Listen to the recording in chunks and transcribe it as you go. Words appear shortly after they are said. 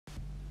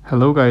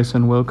Hello guys,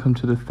 and welcome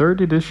to the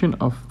third edition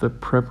of the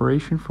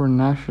preparation for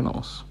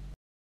nationals.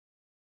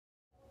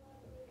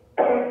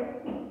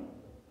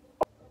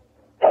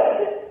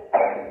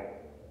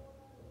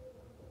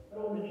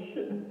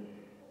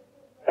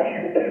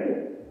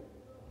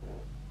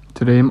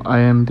 Today I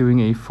am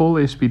doing a full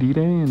SBD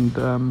day and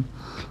going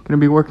to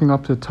be working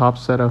up to the top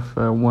set of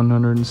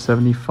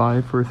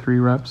 175 for 3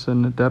 reps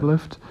and a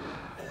deadlift.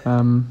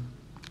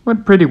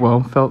 Went pretty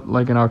well, felt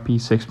like an RP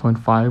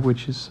 6.5,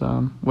 which is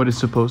what it's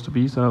supposed to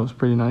be, so that was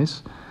pretty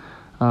nice.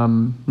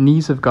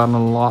 Knees have gotten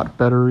a lot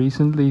better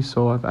recently,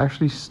 so I've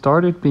actually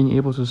started being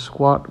able to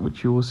squat,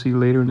 which you will see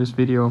later in this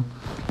video.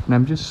 And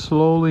I'm just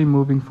slowly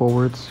moving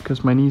forwards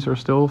because my knees are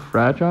still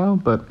fragile,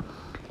 but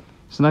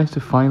it's nice to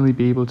finally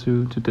be able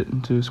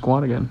to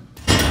squat again.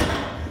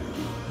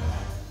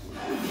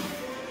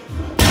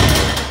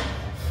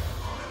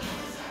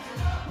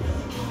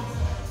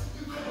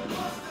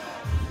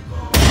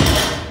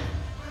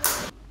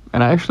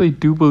 And I actually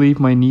do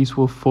believe my knees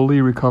will fully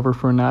recover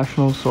for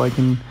nationals, so I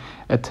can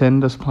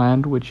attend as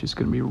planned, which is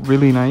going to be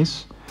really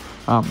nice.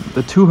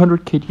 The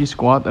 200 kg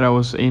squat that I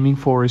was aiming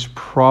for is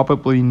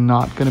probably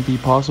not going to be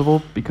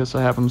possible because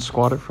I haven't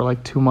squatted for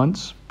like 2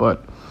 months,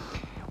 but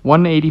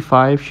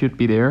 185 should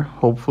be there,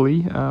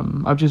 hopefully.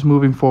 I'm just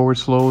moving forward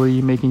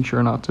slowly, making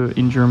sure not to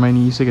injure my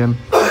knees again.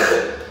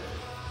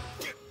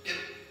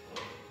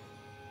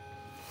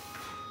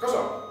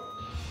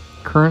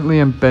 Currently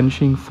I'm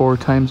benching 4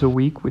 times a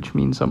week, which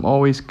means I'm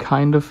always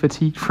kind of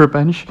fatigued for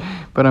bench,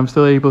 but I'm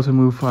still able to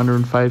move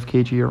 105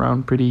 kg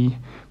around pretty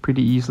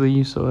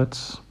easily, so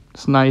it's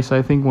nice.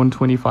 I think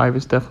 125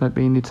 is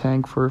definitely in the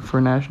tank for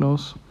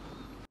nationals.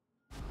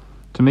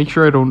 To make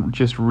sure I don't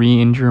just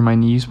re-injure my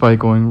knees by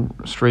going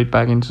straight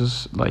back into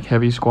like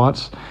heavy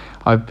squats,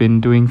 I've been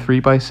doing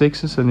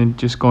 3x6s and then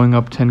just going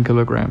up 10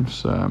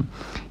 kilograms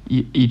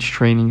each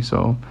training.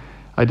 So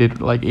I did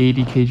like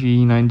 80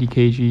 kg, 90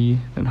 kg,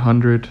 then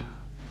 100,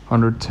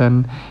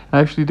 110. I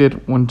actually did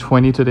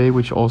 120 today,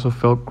 which also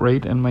felt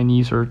great, and my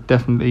knees are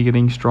definitely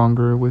getting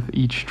stronger with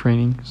each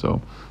training.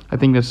 So I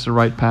think that's the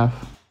right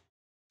path.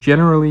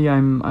 Generally,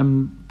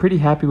 I'm pretty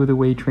happy with the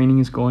way training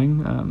is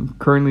going.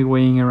 Currently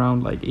weighing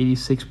around like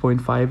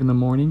 86.5 in the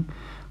morning,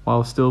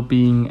 while still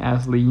being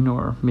as lean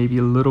or maybe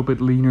a little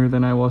bit leaner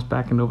than I was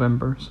back in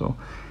November. So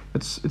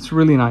it's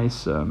really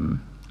nice.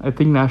 I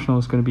think national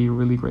is going to be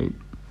really great.